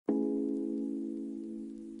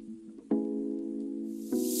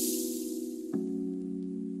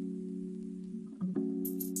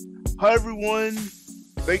Hi everyone,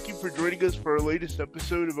 thank you for joining us for our latest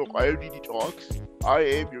episode of ODDC Talks. I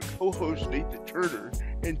am your co-host Nathan Turner,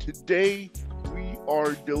 and today we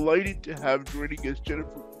are delighted to have joining us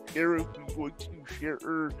Jennifer Kucera, who's going to share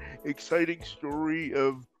her exciting story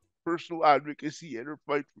of personal advocacy and her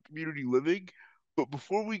fight for community living. But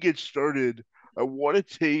before we get started, I want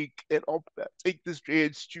to take this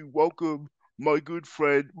chance to welcome my good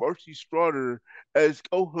friend Marci Straughter as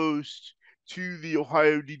co-host to the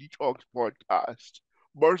Ohio DD Talks podcast.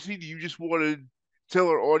 Marci, do you just want to tell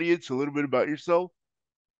our audience a little bit about yourself?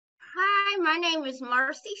 Hi, my name is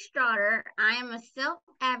Marci Straughter. I am a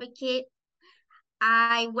self-advocate.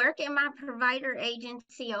 I work at my provider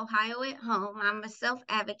agency, Ohio at Home. I'm a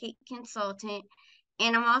self-advocate consultant,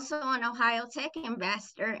 and I'm also an Ohio Tech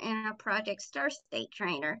Ambassador and a Project Star State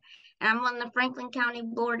Trainer. And I'm on the Franklin County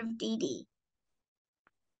Board of DD.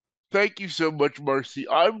 Thank you so much, Marci.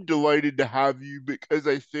 I'm delighted to have you because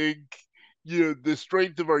I think, the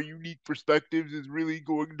strength of our unique perspectives is really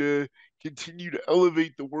going to continue to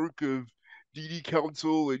elevate the work of DD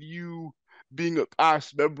Council, and you being a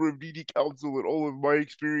past member of DD Council and all of my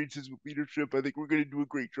experiences with leadership. I think we're going to do a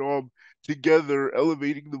great job together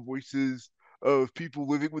elevating the voices of people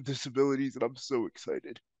living with disabilities, and I'm so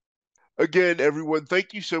excited. Again, everyone,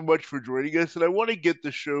 thank you so much for joining us. And I want to get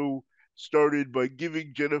the show started by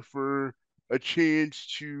giving Jennifer a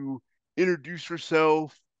chance to introduce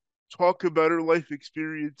herself, talk about her life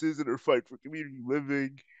experiences and her fight for community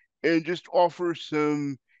living, and just offer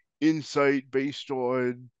some insight based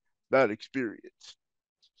on that experience.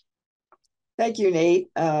 Thank you, Nate.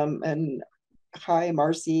 And hi,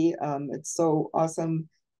 Marci. It's so awesome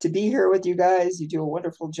to be here with you guys. You do a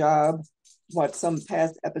wonderful job. Watch some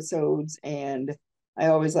past episodes, and I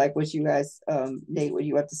always like what you guys, Nate, what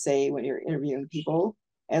you have to say when you're interviewing people,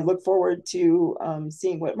 and look forward to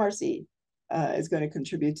seeing what Marci is going to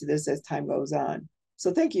contribute to this as time goes on.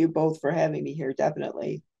 So thank you both for having me here,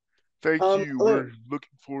 definitely. Thank you. We're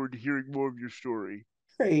looking forward to hearing more of your story.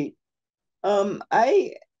 Great.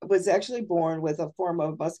 I was actually born with a form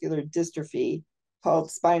of muscular dystrophy called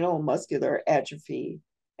spinal muscular atrophy.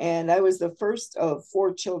 And I was the first of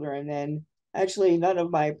four children, and actually none of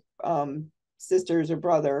my sisters or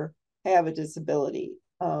brother have a disability.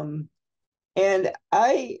 And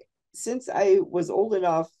since I was old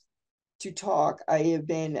enough to talk, I have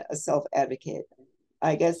been a self-advocate.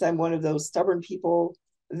 I guess I'm one of those stubborn people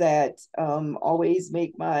that always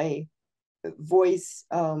make my voice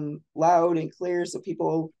loud and clear so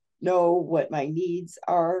people know what my needs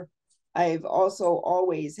are. I've also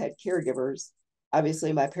always had caregivers.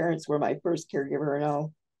 Obviously, my parents were my first caregiver, and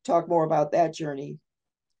I'll talk more about that journey.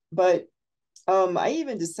 But I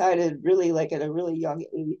even decided really like at a really young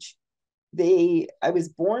age, I was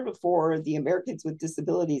born before the Americans with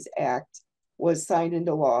Disabilities Act was signed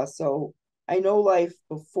into law. So I know life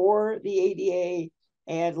before the ADA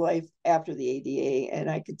and life after the ADA. And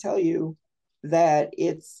I can tell you that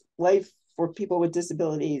it's life for people with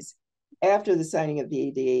disabilities after the signing of the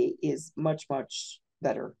ADA is much, much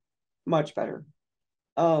better, much better.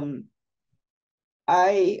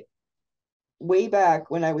 I, way back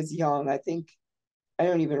when I was young, I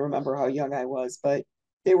don't even remember how young I was, but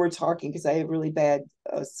they were talking because I have really bad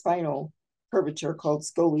spinal curvature called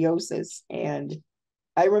scoliosis. And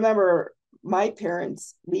I remember my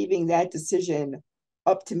parents leaving that decision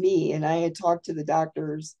up to me. And I had talked to the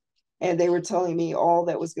doctors, and they were telling me all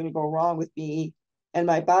that was going to go wrong with me and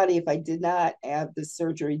my body if I did not have the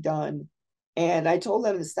surgery done. And I told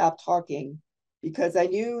them to stop talking because I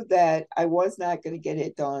knew that I was not going to get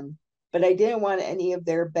it done, but I didn't want any of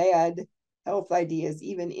their bad health ideas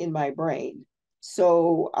even in my brain.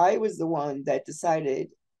 So I was the one that decided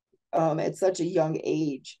at such a young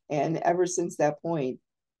age. And ever since that point,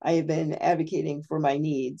 I have been advocating for my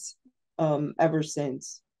needs ever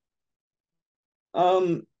since.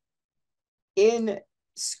 In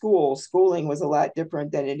schooling was a lot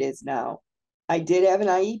different than it is now. I did have an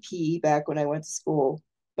IEP back when I went to school,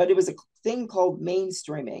 but it was a thing called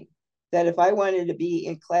mainstreaming, that if I wanted to be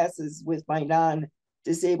in classes with my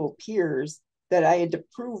non-disabled peers, that I had to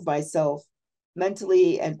prove myself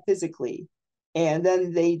mentally and physically. And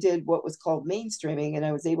then they did what was called mainstreaming, and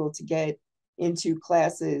I was able to get into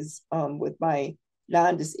classes with my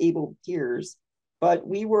non-disabled peers. But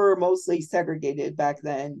we were mostly segregated back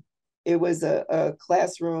then. It was a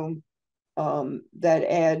classroom that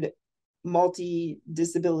had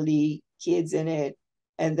multi-disability kids in it,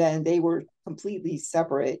 and then they were completely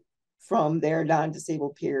separate from their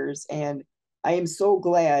non-disabled peers. And I am so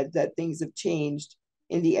glad that things have changed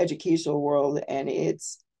in the educational world, and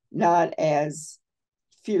it's not as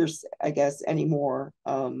fierce, I guess, anymore.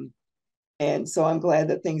 And so I'm glad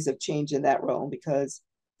that things have changed in that realm, because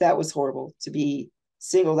that was horrible to be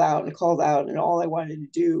singled out and called out. And all I wanted to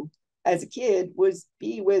do as a kid was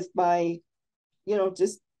be with my,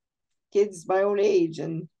 just kids my own age.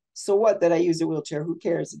 And so what that I use a wheelchair? Who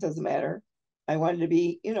cares? It doesn't matter. I wanted to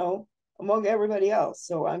be, among everybody else.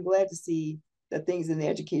 So I'm glad to see that things in the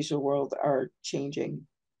educational world are changing.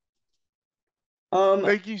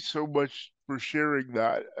 Thank you so much for sharing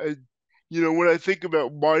that. When I think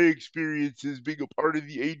about my experiences being a part of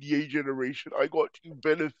the ADA generation, I got to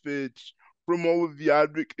benefit from all of the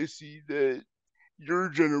advocacy that your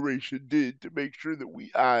generation did to make sure that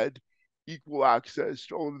we had equal access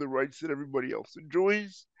to all of the rights that everybody else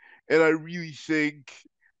enjoys. And I really think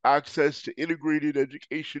access to integrated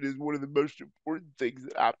education is one of the most important things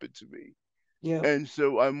that happened to me. Yeah. And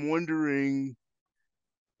so I'm wondering,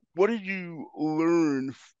 what did you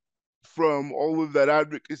learn from all of that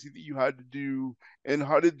advocacy that you had to do, and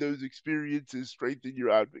how did those experiences strengthen your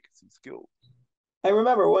advocacy skills? I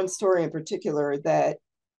remember one story in particular that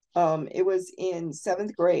it was in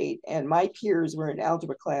seventh grade, and my peers were in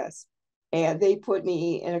algebra class, and they put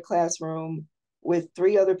me in a classroom with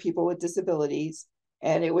three other people with disabilities,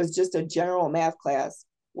 and it was just a general math class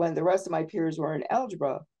when the rest of my peers were in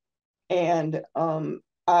algebra. And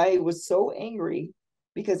I was so angry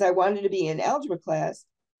because I wanted to be in algebra class,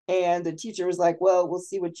 and the teacher was like, "Well, we'll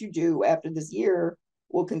see what you do after this year.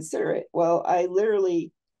 We'll consider it." Well, I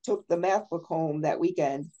literally took the math book home that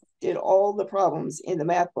weekend, did all the problems in the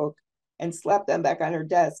math book, and slapped them back on her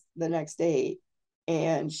desk the next day.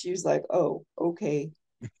 And she was like, "Oh, okay.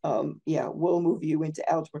 Yeah, we'll move you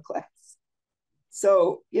into algebra class."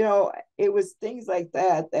 So, it was things like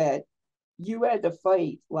that that you had to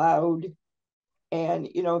fight loud. And,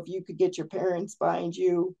 if you could get your parents behind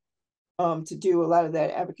you to do a lot of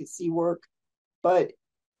that advocacy work. But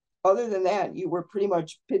other than that, you were pretty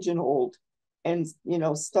much pigeonholed and,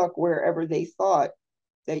 stuck wherever they thought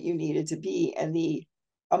that you needed to be. And the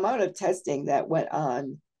amount of testing that went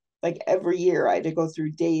on, like every year, I had to go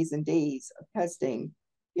through days and days of testing,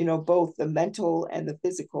 both the mental and the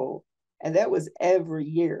physical. And that was every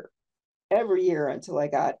year until I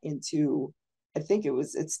got into, I think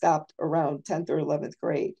it stopped around 10th or 11th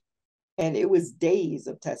grade. And it was days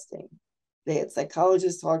of testing. They had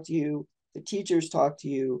psychologists talk to you, the teachers talk to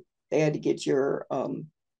you. They had to get the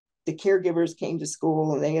caregivers came to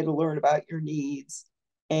school and they had to learn about your needs.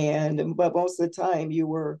 But most of the time you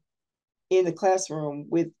were in the classroom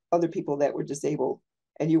with other people that were disabled,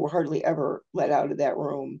 and you were hardly ever let out of that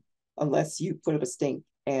room unless you put up a stink.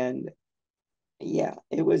 And yeah,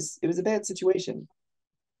 it was a bad situation.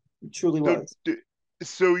 It truly So, was.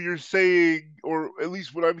 so you're saying, or at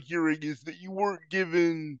least what I'm hearing, is that you weren't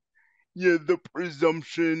given, the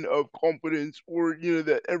presumption of competence, or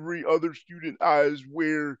that every other student has,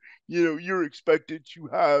 where you're expected to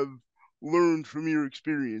have learned from your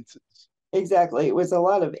experiences. Exactly. It was a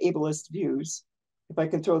lot of ableist views, if I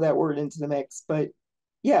can throw that word into the mix. But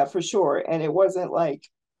yeah, for sure. And it wasn't like,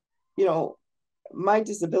 you know, my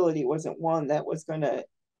disability wasn't one that was going to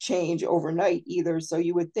change overnight either. So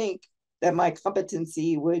you would think that my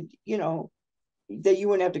competency would, that you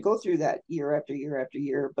wouldn't have to go through that year after year after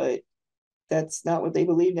year. But that's not what they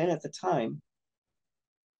believed in at the time.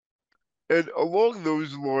 And along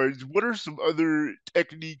those lines, what are some other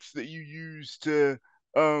techniques that you use to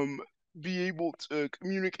um, be able to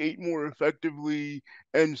communicate more effectively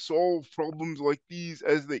and solve problems like these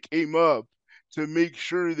as they came up, to make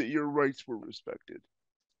sure that your rights were respected?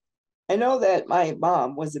 I know that my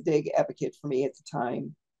mom was a big advocate for me at the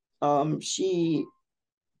time. She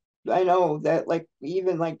I know that, like,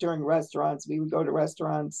 even like during restaurants, we would go to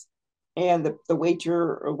restaurants, and the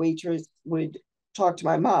waiter or waitress would talk to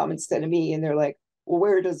my mom instead of me, and they're like, "Well,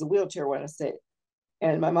 where does the wheelchair want to sit?"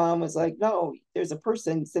 And my mom was like, "No, there's a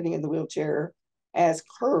person sitting in the wheelchair. Ask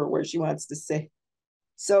her where she wants to sit."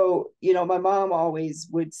 So, my mom always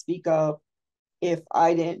would speak up if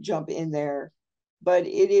I didn't jump in there. But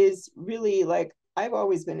it is really like, I've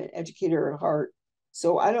always been an educator at heart.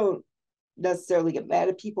 So I don't necessarily get mad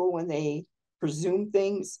at people when they presume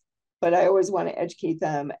things, but I always want to educate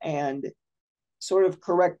them and sort of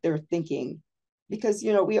correct their thinking, because,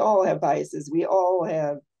 we all have biases. We all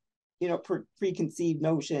have, preconceived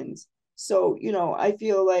notions. So, I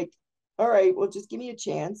feel like, all right, well, just give me a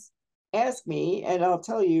chance, ask me, and I'll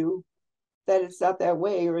tell you that it's not that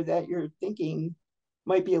way, or that your thinking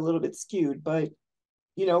might be a little bit skewed. But,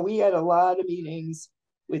 we had a lot of meetings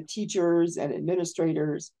with teachers and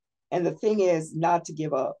administrators. And the thing is not to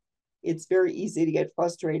give up. It's very easy to get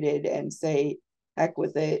frustrated and say, heck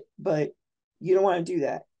with it. But you don't want to do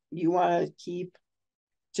that. You want to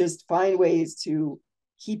just find ways to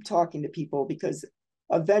keep talking to people, because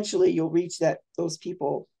eventually you'll reach those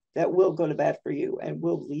people that will go to bat for you and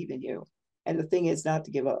will believe in you. And the thing is not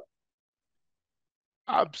to give up.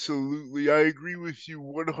 Absolutely. I agree with you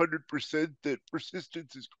 100% that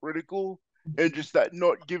persistence is critical, and just that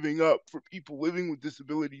not giving up for people living with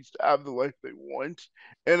disabilities to have the life they want.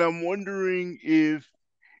 And I'm wondering if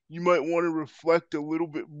you might want to reflect a little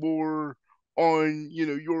bit more on,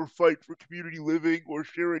 your fight for community living, or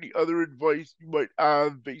share any other advice you might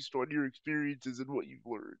have based on your experiences and what you've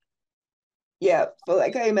learned. Yeah, but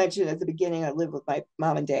like I mentioned at the beginning, I lived with my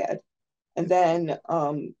mom and dad. And then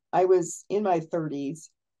I was in my 30s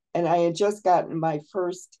and I had just gotten my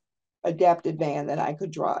first adapted van that I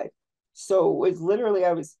could drive. So it was literally,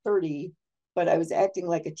 I was 30, but I was acting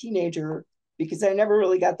like a teenager because I never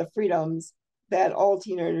really got the freedoms that all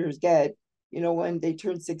teenagers get, when they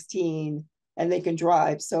turn 16 and they can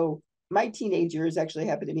drive. So my teenage years actually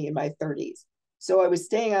happened to me in my 30s. So I was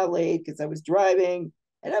staying out late because I was driving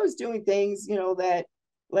and I was doing things, that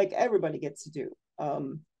like everybody gets to do.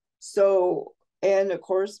 So, and of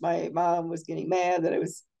course, my mom was getting mad that I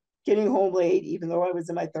was getting home late, even though I was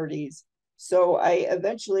in my 30s. So I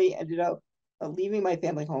eventually ended up leaving my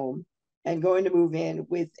family home and going to move in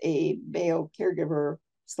with a male caregiver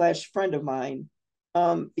slash friend of mine,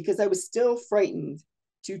 because I was still frightened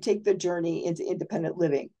to take the journey into independent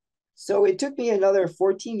living. So it took me another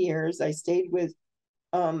 14 years. I stayed with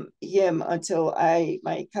him until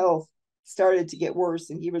my health started to get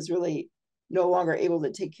worse and he was really no longer able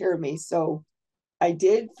to take care of me. So I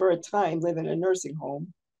did for a time live in a nursing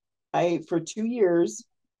home. For 2 years,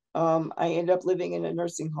 I ended up living in a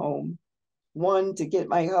nursing home, one to get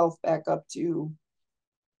my health back up to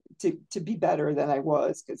be better than I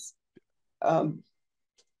was, because um,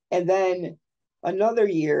 and then another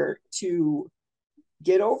year to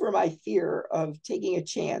get over my fear of taking a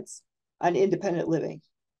chance on independent living.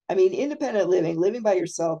 I mean, independent living, living by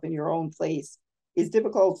yourself in your own place, is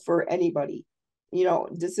difficult for anybody.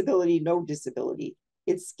 Disability, no disability.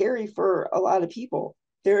 It's scary for a lot of people.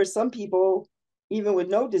 There are some people, even with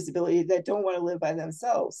no disability, that don't want to live by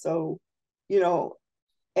themselves. So, you know,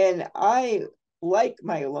 and I like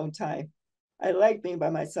my alone time. I like being by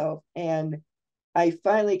myself. And I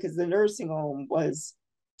finally, because the nursing home was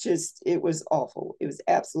it was awful. It was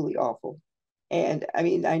absolutely awful. And I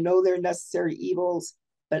mean, I know they're necessary evils,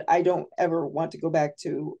 but I don't ever want to go back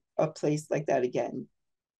to a place like that again.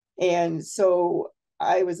 And so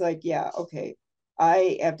I was like, yeah, okay,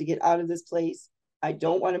 I have to get out of this place. I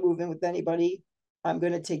don't want to move in with anybody. I'm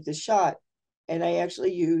going to take this shot. And I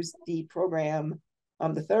actually used the program,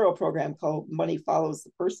 the federal program called Money Follows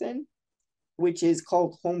the Person, which is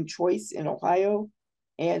called Home Choice in Ohio.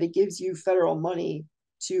 And it gives you federal money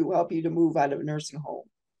to help you to move out of a nursing home.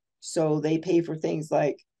 So they pay for things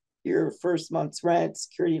like your first month's rent,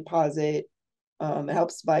 security deposit. It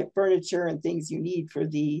helps buy furniture and things you need for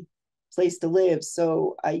the place to live.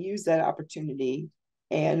 So I used that opportunity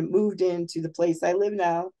and moved into the place I live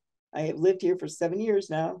now. I have lived here for 7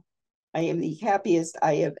 years now. I am the happiest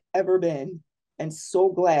I have ever been, and so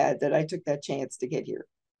glad that I took that chance to get here.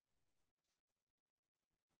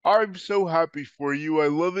 I'm so happy for you. I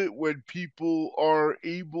love it when people are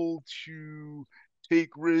able to take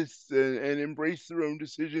risks and embrace their own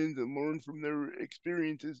decisions and learn from their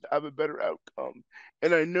experiences to have a better outcome.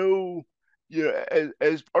 And I know,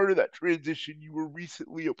 as part of that transition, you were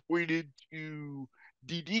recently appointed to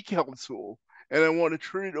DD Council. And I want to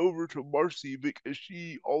turn it over to Marci because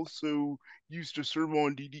she also used to serve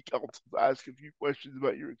on DD Council to ask a few questions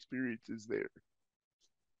about your experiences there.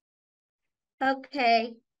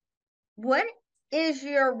 Okay. What is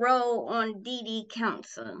your role on DD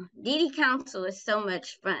Council? DD Council is so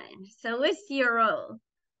much fun. So what's your role?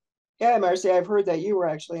 Yeah, Marci, I've heard that you were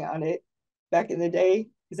actually on it back in the day.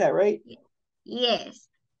 Is that right? Yes.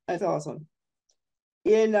 That's awesome.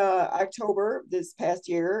 In October this past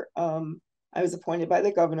year, I was appointed by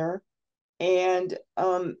the governor. And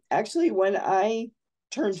actually, when I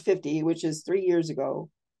turned 50, which is 3 years ago,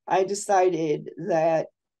 I decided that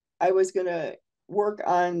I was going to work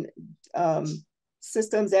on um,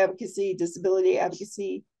 systems advocacy, disability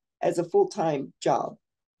advocacy as a full-time job,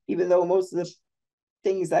 even though most of the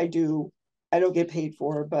things I do, I don't get paid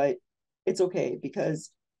for, but it's okay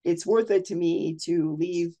because it's worth it to me to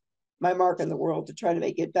leave my mark in the world to try to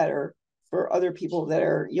make it better for other people that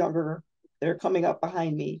are younger, that are coming up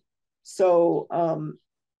behind me. So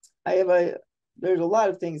I have there's a lot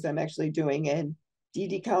of things I'm actually doing, and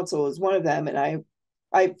DD Council is one of them. And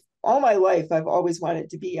I all my life I've always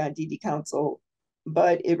wanted to be on DD Council,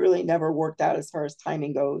 but it really never worked out as far as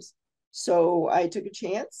timing goes. So I took a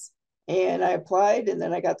chance and I applied, and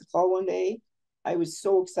then I got the call one day, I was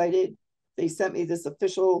so excited. They sent me this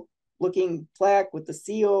official looking plaque with the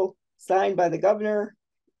seal signed by the governor.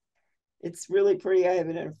 It's really pretty. I have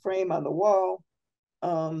it in a frame on the wall.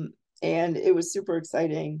 And it was super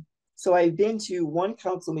exciting. So I've been to one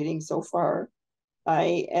council meeting so far.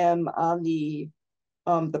 I am on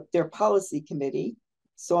their policy committee.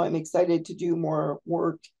 So I'm excited to do more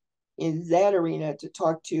work in that arena to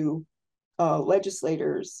talk to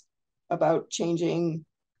legislators about changing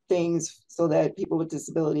things so that people with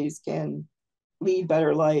disabilities can lead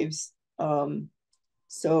better lives.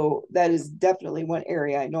 So that is definitely one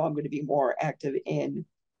area I know I'm going to be more active in.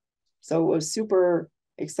 So it was super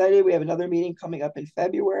excited. We have another meeting coming up in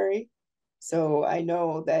February. So I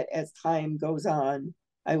know that as time goes on,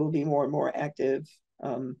 I will be more and more active,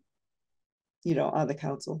 on the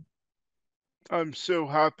council. I'm so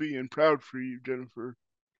happy and proud for you, Jennifer.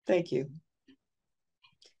 Thank you.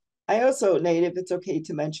 I also, Nate, if it's okay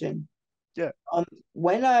to mention, Yeah,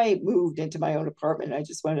 when I moved into my own apartment, I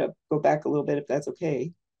just wanted to go back a little bit, if that's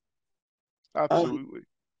okay. Um, absolutely.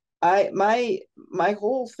 my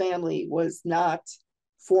whole family was not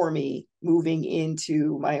for me moving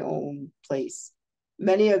into my own place.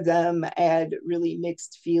 Many of them had really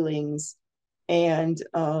mixed feelings, and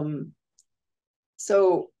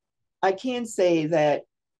so I can say that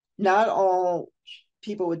not all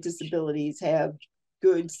people with disabilities have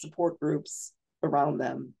good support groups around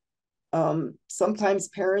them. Sometimes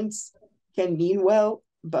parents can mean well,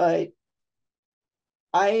 but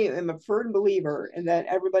I am a firm believer in that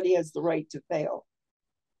everybody has the right to fail,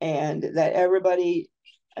 and that everybody,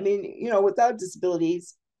 I mean, without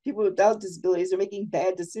disabilities, people without disabilities are making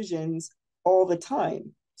bad decisions all the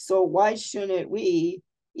time. So why shouldn't we,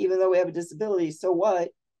 even though we have a disability, so what?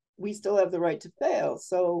 We still have the right to fail.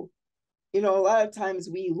 So, a lot of times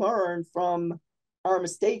we learn from our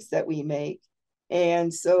mistakes that we make.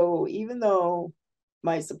 And so even though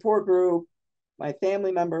my support group, my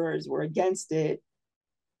family members were against it,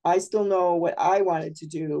 I still know what I wanted to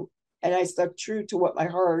do. And I stuck true to what my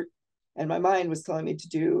heart and my mind was telling me to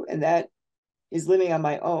do. And that is living on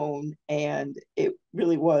my own. And it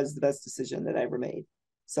really was the best decision that I ever made.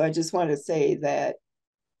 So I just want to say that,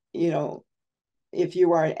 you know, if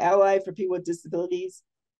you are an ally for people with disabilities,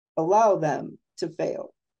 allow them to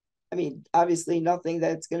fail. I mean, obviously, nothing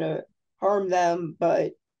that's going to harm them,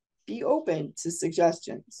 but be open to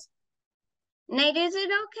suggestions. Nate, is it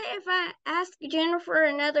okay if I ask Jennifer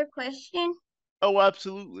another question? Oh,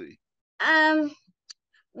 absolutely. Um,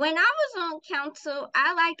 when I was on council,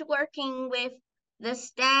 I liked working with the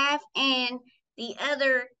staff and the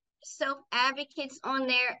other self advocates on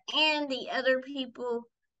there and the other people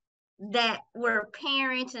that were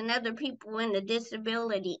parents and other people in the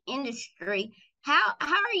disability industry. How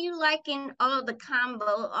are you liking all the combo,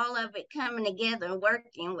 all of it coming together and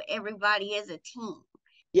working with everybody as a team?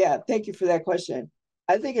 Yeah, thank you for that question.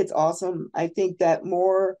 I think it's awesome. I think that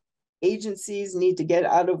more agencies need to get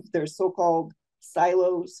out of their so-called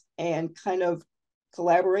silos and kind of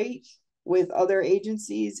collaborate with other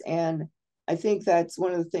agencies. And I think that's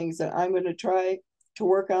one of the things that I'm going to try to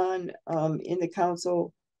work on in the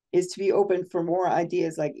council, is to be open for more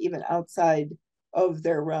ideas, like even outside of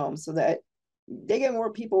their realm, so that they get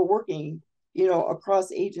more people working,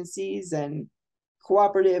 across agencies and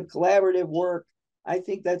cooperative, collaborative work. I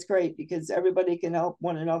think that's great because everybody can help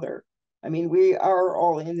one another. I mean, we are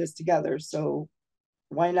all in this together, so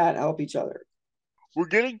why not help each other? We're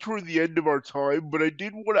getting toward the end of our time, but I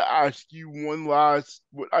did want to ask you one last,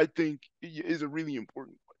 what I think is a really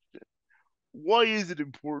important question. Why is it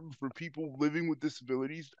important for people living with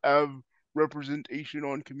disabilities to have representation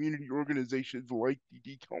on community organizations like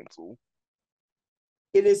DD Council?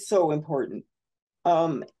 It is so important.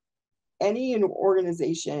 Um, any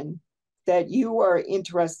organization that you are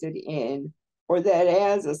interested in or that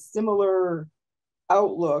has a similar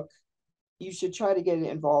outlook, you should try to get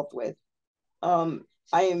involved with.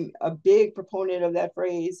 I am a big proponent of that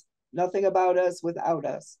phrase, nothing about us without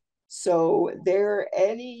us. So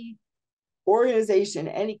any organization,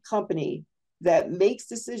 any company that makes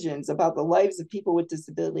decisions about the lives of people with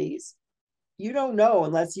disabilities, you don't know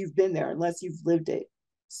unless you've been there, unless you've lived it.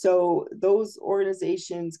 So those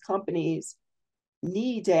organizations, companies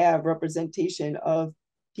need to have representation of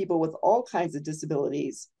people with all kinds of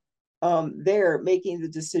disabilities there making the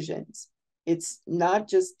decisions. It's not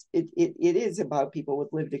just, it is about people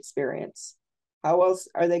with lived experience. How else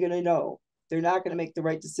are they going to know? They're not going to make the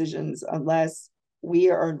right decisions unless we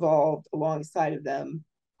are involved alongside of them,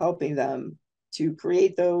 helping them to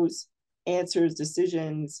create those answers,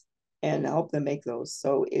 decisions, and help them make those.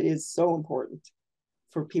 So it is so important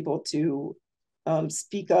for people to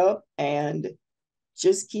speak up and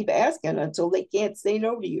just keep asking until they can't say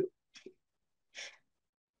no to you.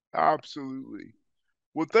 Absolutely.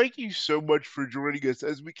 Well, thank you so much for joining us.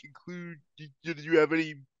 As we conclude, do you have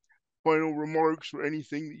any final remarks or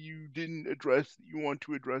anything that you didn't address that you want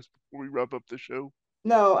to address before we wrap up the show?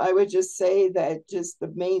 No, I would just say that just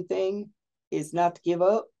the main thing is not to give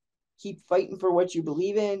up. Keep fighting for what you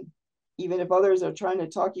believe in, even if others are trying to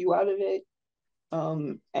talk you out of it.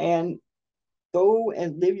 And go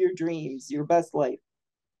and live your dreams, your best life.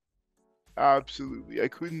 Absolutely. I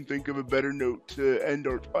couldn't think of a better note to end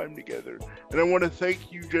our time together. And I want to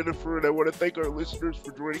thank you, Jennifer, and I want to thank our listeners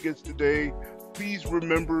for joining us today. Please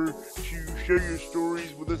remember to share your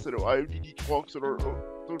stories with us at ODDC Talks on our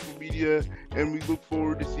social media, and we look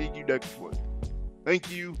forward to seeing you next month. Thank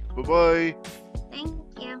you. Bye-bye. Thank